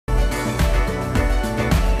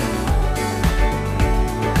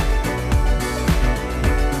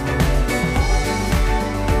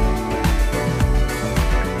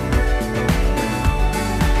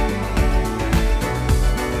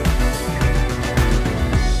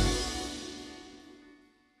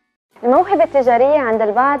الموهبة التجارية عند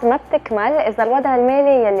البعض ما بتكمل إذا الوضع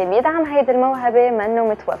المالي يلي بيدعم هيدي الموهبة منه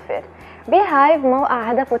متوفر. بيهايف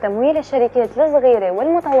موقع هدفه تمويل الشركات الصغيرة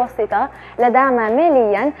والمتوسطة لدعمها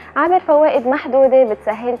مالياً عبر فوائد محدودة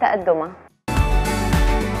بتسهل تقدمها.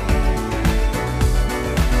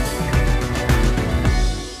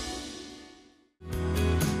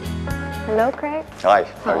 Hello, Craig. Hi.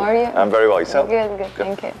 How are you? I'm very well. Yourself? Good,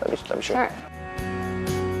 thank you. Let me show you.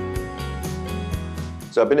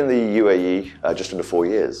 So I've been in the UAE just under 4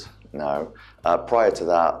 years now. Prior to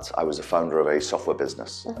that, I was a founder of a software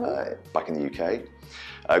business back in the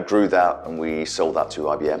UK. Grew that and we sold that to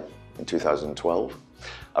IBM in 2012.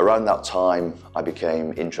 Around that time, I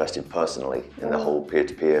became interested personally in the whole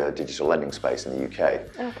peer-to-peer digital lending space in the UK.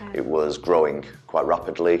 It was growing quite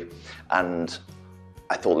rapidly, and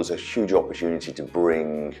I thought there was a huge opportunity to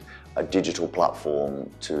bring a digital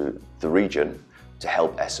platform to the region to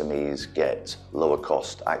help SMEs get lower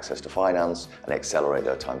cost access to finance and accelerate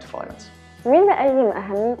their time to finance. مين بقيم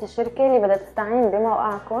أهمية الشركة اللي بدها تستعين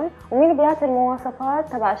بموقعكم، ومين بيعطي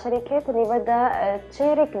المواصفات تبع الشركات اللي بدها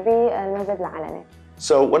تشارك بالمزاد العلني؟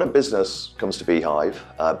 So when a business comes to Beehive,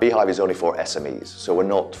 Beehive is only for SMEs, so we're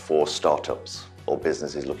not for startups or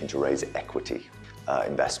businesses looking to raise equity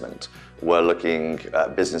investment. We're looking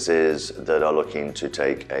at businesses that are looking to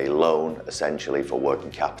take a loan essentially for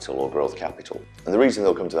working capital or growth capital. And the reason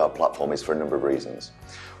they'll come to that platform is for a number of reasons.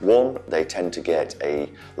 One, they tend to get a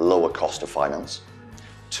lower cost of finance.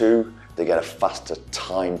 Two, they get a faster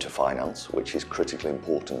time to finance, which is critically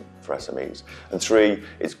important for SMEs. And three,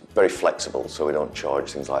 it's very flexible, so we don't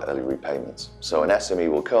charge things like early repayments. So an SME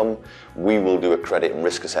will come, we will do a credit and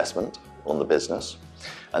risk assessment on the business,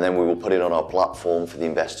 and then we will put it on our platform for the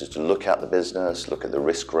investors to look at the business, look at the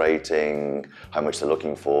risk rating, how much they're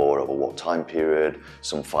looking for, over what time period,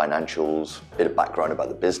 some financials, a bit of background about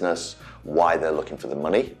the business, why they're looking for the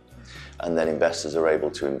money, and then investors are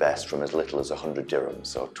able to invest from as little as 100 dirhams,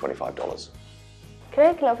 so $25.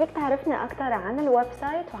 كريك لو فيك تعرفنا أكثر عن الويب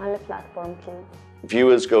سايت وعن البلاتفورم please.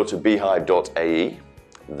 Viewers go to beehive.ae.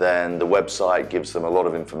 Then the website gives them a lot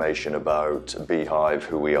of information about Beehive,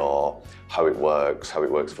 who we are, how it works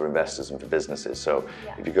for investors and for businesses. So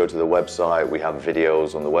if you go to the website, we have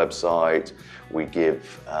videos on the website. We give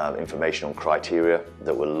information on criteria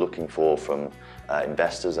that we're looking for from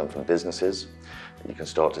investors and from businesses. You can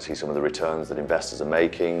start to see some of the returns that investors are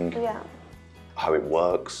making, how it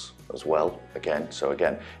works as well, again,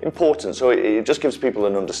 important. So it just gives people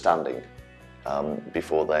an understanding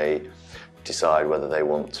before they decide whether they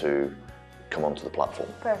want to come onto the platform.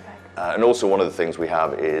 Perfect. And also one of the things we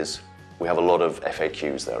have is we have a lot of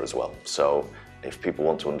FAQs there as well. So if people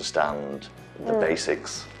want to understand the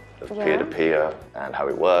basics of peer-to-peer and how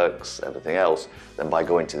it works, everything else, then by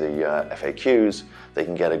going to the FAQs, they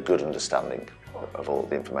can get a good understanding of all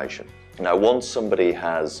the information. Now, once somebody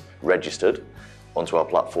has registered onto our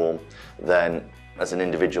platform, then as an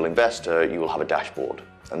individual investor, you will have a dashboard.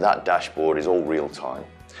 And that dashboard is all real time.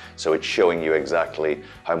 So it's showing you exactly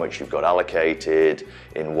how much you've got allocated,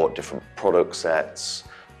 in what different product sets,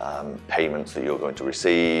 payments that you're going to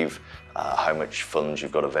receive, how much funds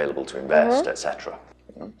you've got available to invest, etc.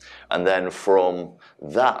 And then from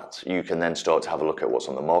that, you can then start to have a look at what's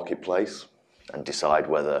on the marketplace and decide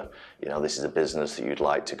whether, you know, this is a business that you'd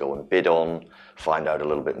like to go and bid on, find out a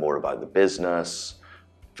little bit more about the business,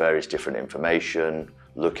 various different information,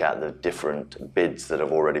 look at the different bids that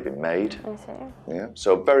have already been made. I see. Yeah,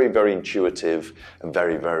 so very, very intuitive and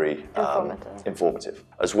very, very informative.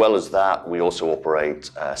 As well as that, we also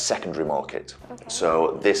operate a secondary market.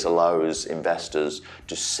 So this allows investors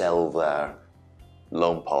to sell their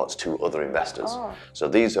loan parts to other investors. So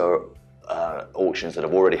these are auctions that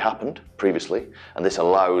have already happened previously, and this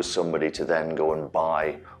allows somebody to then go and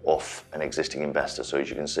buy off an existing investor. So as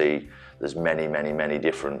you can see, there's many, many, many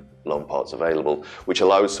different loan parts available, which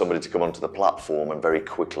allows somebody to come onto the platform and very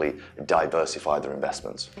quickly diversify their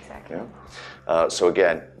investments. Exactly. Yeah? So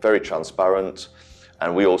again, very transparent,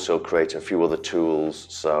 and we also create a few other tools.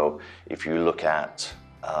 So if you look at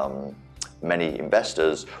many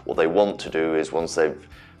investors, what they want to do is once they've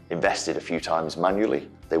invested a few times manually,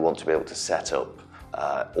 they want to be able to set up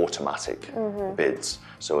automatic bids.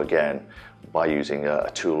 So again, by using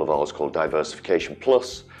a tool of ours called Diversification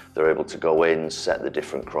Plus, they're able to go in, set the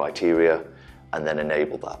different criteria, and then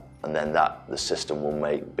enable that. And then the system will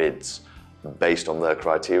make bids based on their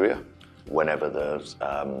criteria whenever there's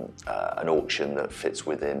an auction that fits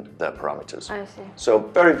within their parameters. I see. So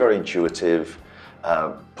very, very intuitive,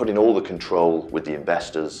 putting all the control with the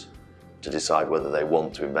investors to decide whether they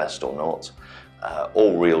want to invest or not,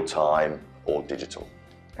 all real time, all digital.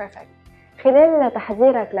 Perfect. خلال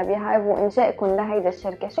تحضيرك لبيهايف وإنشائكم لهيدي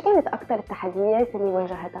الشركة، شو كانت أكثر التحديات اللي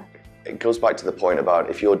واجهتك؟ It goes back to the point about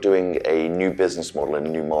if you're doing a new business model in a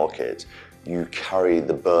new market, you carry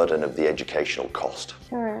the burden of the educational cost.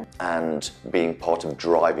 Sure. And being part of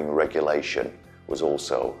driving regulation was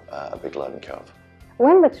also a big learning curve.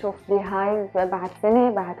 وين بتشوف بيهايف بعد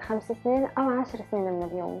سنة، بعد 5 سنين أو 10 سنين من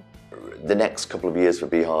اليوم؟ The next couple of years for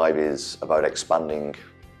Beehive is about expanding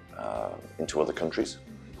into other countries.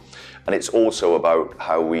 And it's also about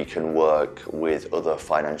how we can work with other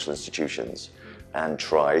financial institutions and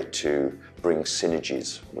try to bring synergies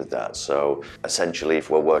with that. So essentially, if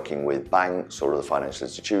we're working with banks or other financial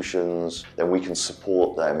institutions, then we can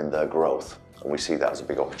support them in their growth. And we see that as a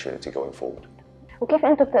big opportunity going forward. وكيف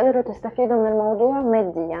أنتم بتقدروا تستفيدوا من الموضوع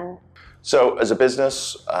مادياً؟ So as a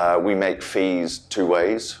business, we make fees two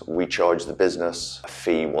ways. We charge the business a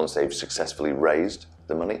fee once they've successfully raised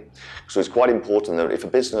the money. So it's quite important that if a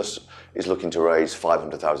business is looking to raise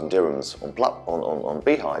 500,000 dirhams on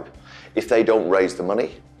Beehive, if they don't raise the money,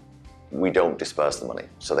 we don't disperse the money.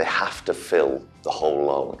 So they have to fill the whole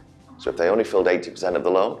loan. So if they only filled 80% of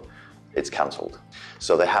the loan, it's cancelled.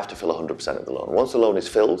 So they have to fill 100% of the loan. Once the loan is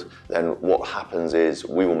filled, then what happens is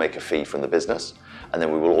we will make a fee from the business, and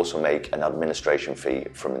then we will also make an administration fee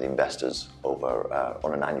from the investors over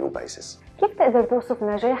on an annual basis. كيف تقدر توصف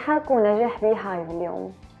نجاحك ونجاح بيهايف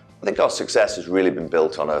اليوم؟ I think our success has really been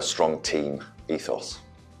built on a strong team ethos.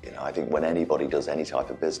 You know, I think when anybody does any type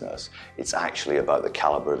of business, it's actually about the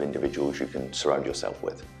caliber of individuals you can surround yourself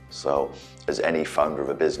with. So, as any founder of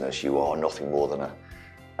a business, you are nothing more than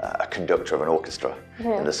a conductor of an orchestra,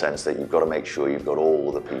 in the sense that you've got to make sure you've got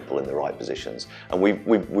all the people in the right positions. And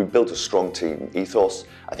we've built a strong team ethos.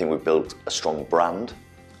 I think we've built a strong brand,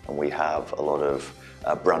 and we have a lot of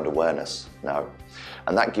brand awareness now.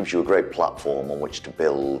 And that gives you a great platform on which to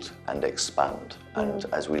build and expand. And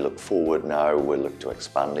as we look forward now, we'll look to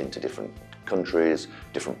expand into different countries,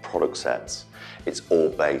 different product sets. It's all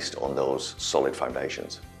based on those solid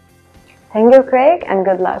foundations. Thank you, Craig, and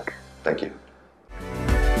good luck. Thank you.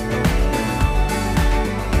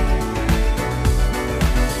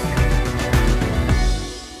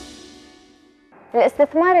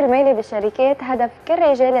 الاستثمار المالي بالشركات هدف كل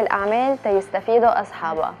رجال الأعمال تيستفيدوا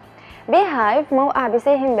أصحابها. بيهايف موقع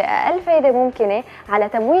بيساهم بأقل فايدة ممكنة على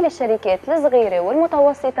تمويل الشركات الصغيرة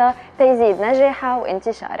والمتوسطة تيزيد نجاحها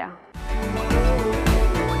وانتشارها.